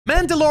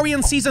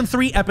Mandalorian Season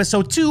 3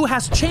 Episode 2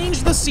 has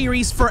changed the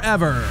series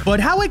forever. But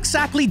how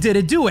exactly did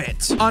it do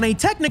it? On a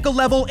technical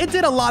level, it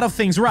did a lot of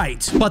things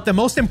right. But the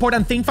most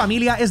important thing,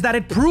 familia, is that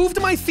it proved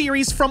my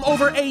theories from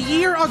over a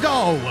year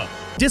ago.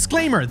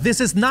 Disclaimer, this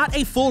is not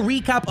a full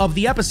recap of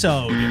the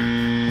episode.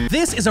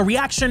 This is a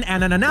reaction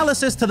and an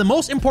analysis to the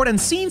most important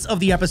scenes of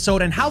the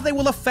episode and how they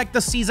will affect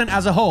the season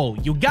as a whole.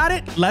 You got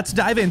it? Let's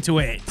dive into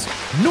it.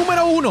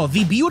 Numero uno,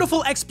 the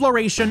beautiful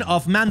exploration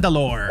of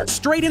Mandalore.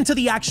 Straight into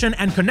the action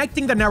and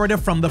connecting the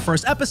narrative from the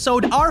first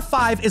episode,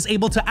 R5 is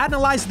able to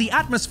analyze the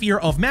atmosphere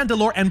of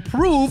Mandalore and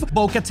prove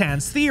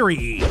bo-katan's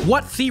theory.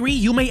 What theory,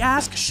 you may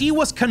ask? She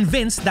was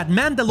convinced that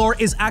Mandalore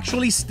is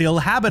actually still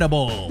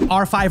habitable.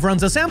 R5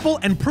 runs a sample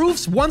and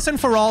proves once and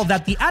for all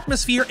that the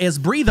atmosphere is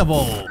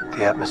breathable.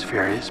 The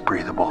atmosphere is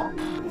breathable.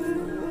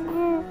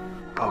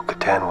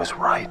 Bo-Katan was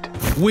right.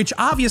 Which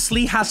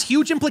obviously has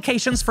huge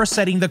implications for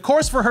setting the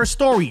course for her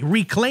story.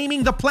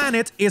 Reclaiming the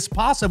planet is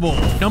possible.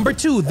 Number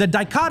 2, the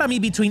dichotomy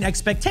between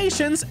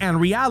expectations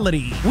and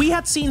reality. We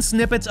had seen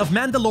snippets of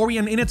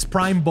Mandalorian in its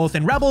prime both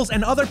in Rebels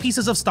and other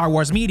pieces of Star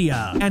Wars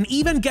media. And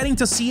even getting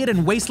to see it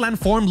in wasteland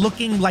form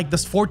looking like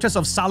this fortress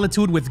of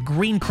solitude with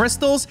green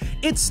crystals,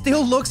 it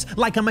still looks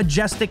like a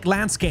majestic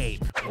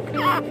landscape.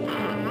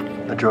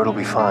 The droid will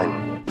be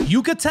fine.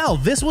 You could tell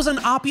this was an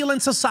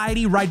opulent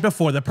society right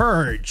before the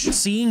purge.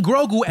 Seeing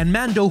Grogu and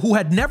Mando, who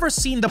had never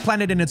seen the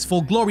planet in its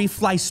full glory,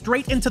 fly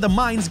straight into the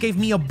mines gave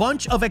me a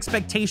bunch of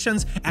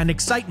expectations and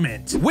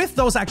excitement. With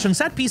those action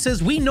set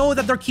pieces, we know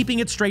that they're keeping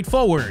it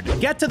straightforward.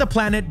 Get to the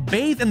planet,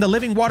 bathe in the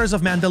living waters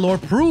of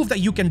Mandalore, prove that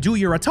you can do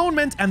your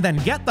atonement, and then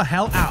get the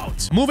hell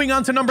out. Moving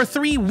on to number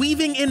 3,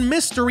 weaving in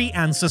mystery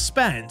and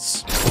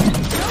suspense.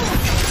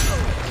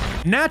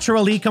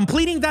 Naturally,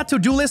 completing that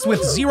to-do list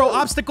with 0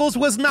 obstacles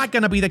was not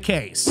gonna be the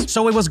case.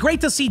 So it was great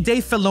to see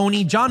Dave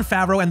Filoni, Jon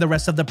Favreau, and the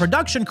rest of the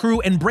production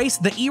crew embrace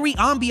the eerie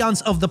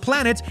ambiance of the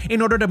planet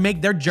in order to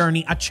make their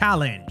journey a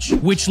challenge.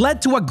 Which led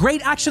to a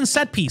great action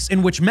set piece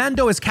in which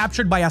Mando is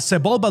captured by a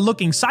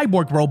Sebulba-looking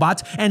cyborg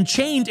robot and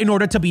chained in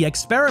order to be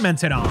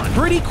experimented on.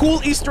 Pretty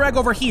cool Easter egg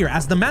over here,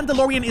 as the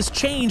Mandalorian is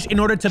changed in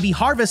order to be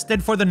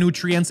harvested for the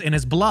nutrients in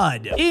his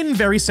blood. In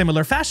very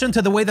similar fashion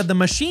to the way that the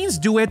machines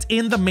do it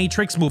in the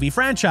Matrix movie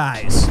franchise.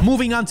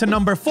 Moving on to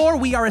number 4,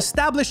 we are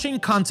establishing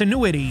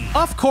continuity.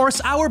 Of course,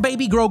 our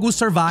baby Grogu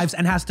survives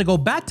and has to go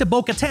back to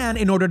Bo-Katan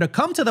in order to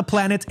come to the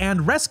planet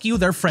and rescue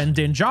their friend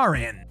Din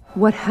Djarin.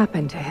 What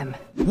happened to him?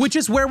 Which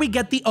is where we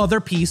get the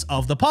other piece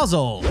of the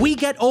puzzle. We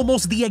get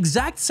almost the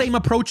exact same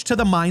approach to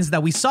the mines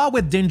that we saw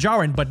with Din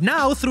Djarin, but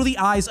now through the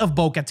eyes of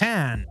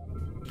Bo-Katan.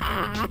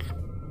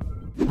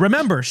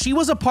 Remember, she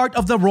was a part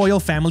of the royal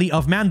family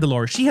of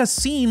Mandalore. She has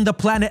seen the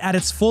planet at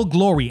its full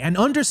glory and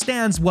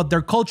understands what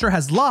their culture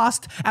has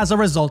lost as a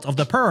result of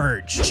the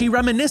purge. She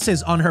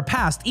reminisces on her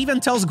past, even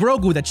tells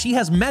Grogu that she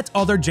has met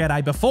other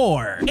Jedi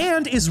before,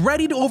 and is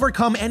ready to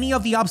overcome any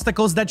of the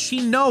obstacles that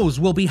she knows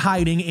will be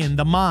hiding in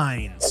the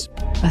mines.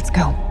 Let's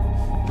go.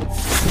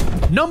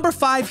 Number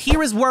 5,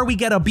 here is where we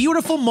get a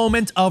beautiful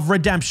moment of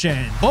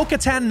redemption.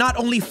 Bo-Katan not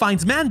only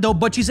finds Mando,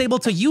 but she's able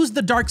to use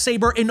the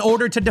Darksaber in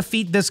order to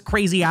defeat this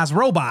crazy-ass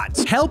robot,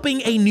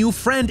 helping a new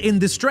friend in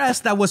distress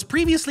that was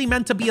previously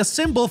meant to be a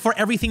symbol for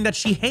everything that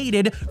she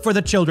hated for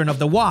the Children of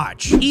the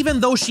Watch. Even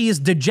though she is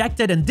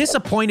dejected and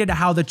disappointed at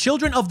how the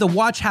Children of the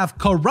Watch have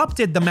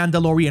corrupted the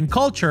Mandalorian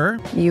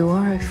culture, You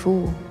are a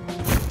fool.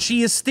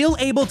 she is still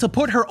able to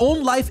put her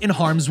own life in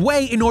harm's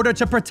way in order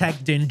to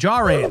protect Din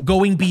Djarin.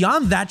 Going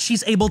beyond that,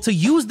 she's able to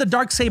use the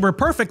Darksaber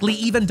perfectly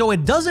even though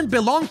it doesn't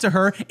belong to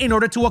her in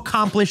order to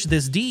accomplish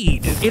this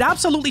deed. It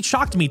absolutely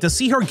shocked me to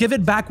see her give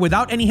it back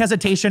without any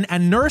hesitation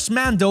and nurse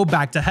Mando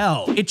back to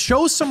hell. It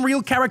shows some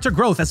real character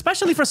growth,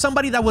 especially for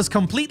somebody that was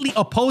completely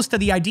opposed to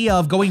the idea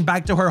of going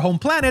back to her home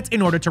planet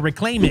in order to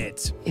reclaim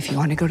it. If you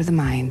want to go to the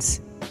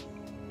mines,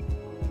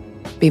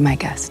 be my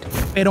guest.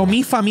 Pero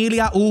mi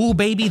familia, ooh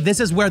baby, this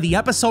is where the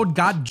episode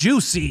got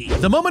juicy.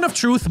 The moment of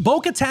truth,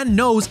 Bo-Katan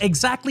knows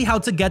exactly how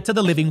to get to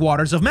the living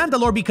waters of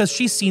Mandalore because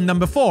she's seen them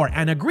before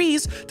and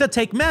agrees to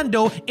take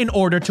Mando in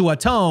order to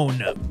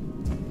atone.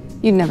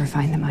 You'd never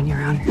find them on your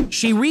own.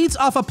 She reads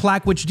off a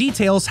plaque which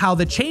details how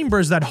the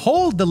chambers that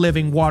hold the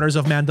living waters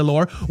of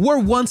Mandalore were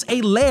once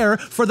a lair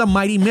for the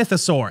mighty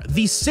Mythosaur,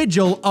 the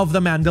sigil of the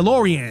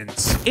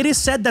Mandalorians. It is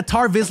said that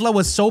Tar Vizsla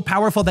was so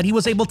powerful that he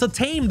was able to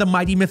tame the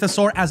mighty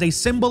Mythosaur as a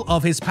symbol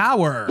of his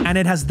power, and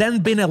it has then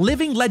been a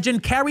living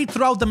legend carried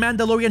throughout the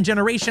Mandalorian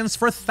generations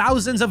for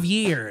thousands of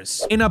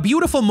years. In a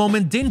beautiful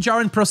moment, Din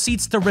Djarin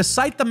proceeds to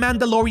recite the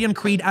Mandalorian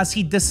creed as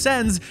he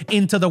descends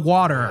into the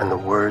water. And the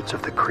words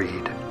of the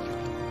creed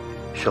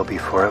shall be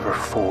forever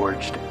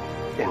forged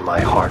in my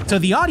heart. To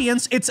the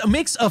audience, it's a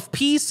mix of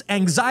peace,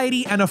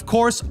 anxiety, and of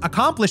course,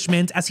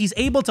 accomplishment as he's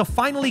able to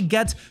finally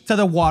get to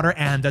the water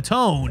and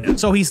atone.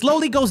 So he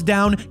slowly goes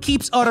down,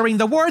 keeps uttering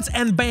the words,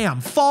 and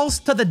bam, falls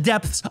to the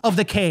depths of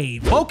the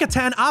cave.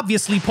 Bo-Katan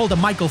obviously pulled a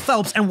Michael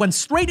Phelps and went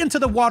straight into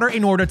the water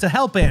in order to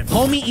help him.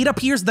 Homie, it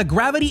appears the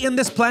gravity in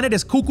this planet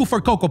is cuckoo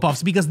for Cocoa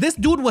Puffs because this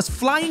dude was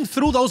flying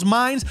through those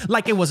mines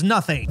like it was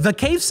nothing. The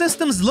cave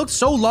systems looked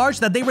so large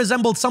that they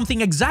resembled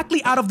something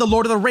exactly out of the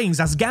Lord of the Rings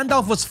as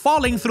Gandalf was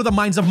falling through the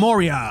mines of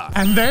Moria.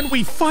 And then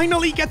we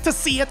finally get to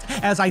see it,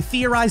 as I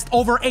theorized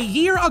over a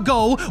year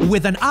ago,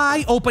 with an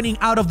eye opening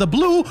out of the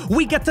blue,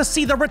 we get to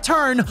see the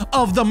return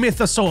of the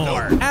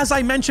Mythosaur. As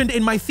I mentioned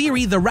in my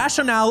theory, the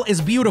rationale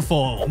is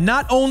beautiful.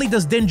 Not only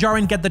does Din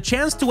Djarin get the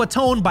chance to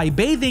atone by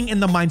bathing in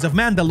the mines of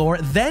Mandalore,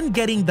 then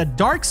getting the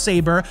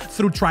Darksaber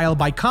through trial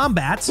by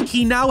combat,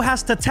 he now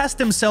has to test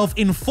himself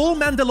in full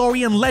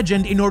Mandalorian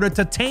legend in order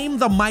to tame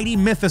the mighty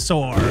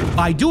Mythosaur.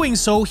 By doing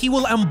so, he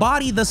will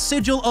embody the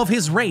sigil of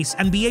his race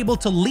and be able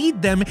to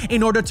lead them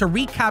in order to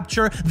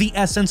recapture the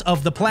essence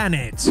of the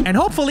planet, and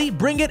hopefully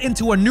bring it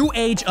into a new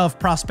age of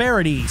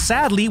prosperity.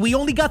 Sadly, we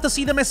only got to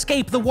see them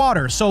escape the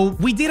water, so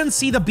we didn't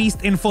see the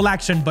beast in full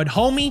action, but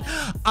homie,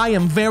 I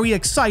am very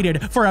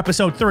excited for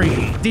episode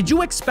 3. Did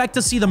you expect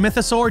to see the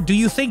Mythosaur? Do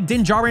you think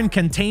Din Djarin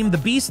can tame the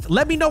beast?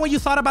 Let me know what you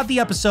thought about the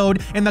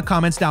episode in the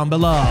comments down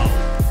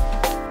below.